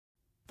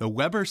The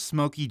Weber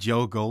Smokey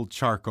Joe Gold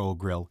Charcoal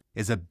Grill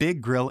is a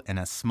big grill in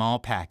a small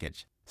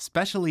package,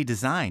 specially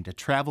designed to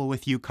travel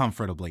with you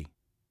comfortably.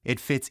 It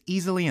fits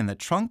easily in the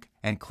trunk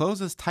and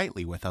closes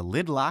tightly with a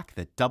lid lock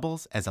that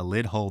doubles as a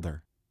lid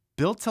holder.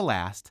 Built to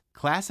last,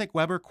 classic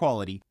Weber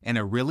quality in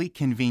a really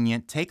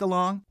convenient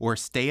take-along or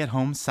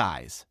stay-at-home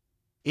size.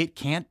 It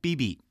can't be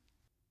beat.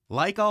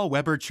 Like all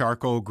Weber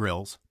charcoal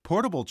grills,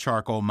 portable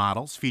charcoal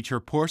models feature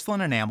porcelain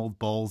enameled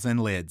bowls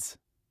and lids.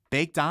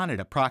 Baked on at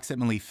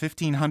approximately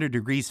 1500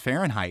 degrees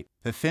Fahrenheit,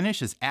 the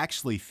finish is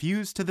actually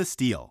fused to the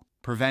steel,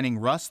 preventing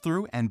rust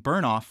through and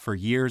burn off for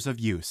years of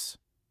use.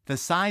 The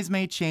size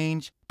may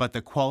change, but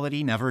the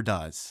quality never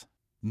does.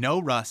 No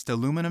rust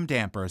aluminum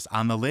dampers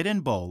on the lid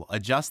and bowl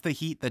adjust the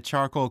heat the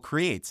charcoal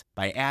creates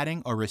by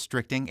adding or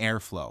restricting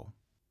airflow.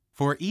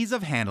 For ease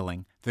of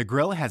handling, the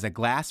grill has a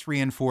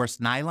glass-reinforced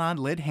nylon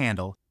lid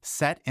handle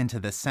set into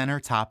the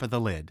center top of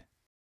the lid.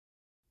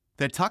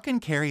 The tuck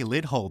and carry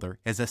lid holder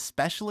is a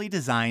specially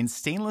designed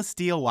stainless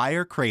steel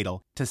wire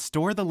cradle to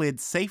store the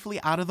lid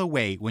safely out of the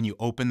way when you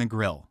open the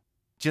grill.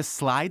 Just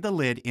slide the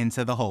lid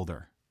into the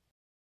holder.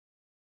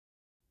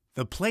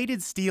 The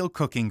plated steel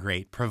cooking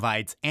grate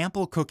provides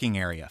ample cooking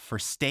area for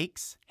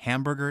steaks,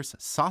 hamburgers,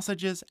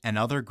 sausages, and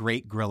other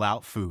great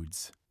grill-out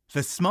foods.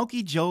 The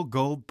Smokey Joe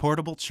Gold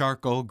Portable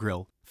Charcoal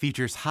Grill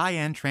features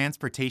high-end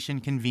transportation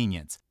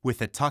convenience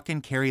with a tuck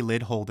and carry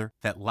lid holder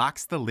that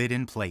locks the lid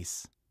in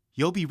place.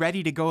 You'll be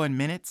ready to go in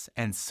minutes,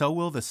 and so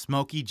will the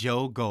Smokey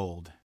Joe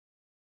Gold.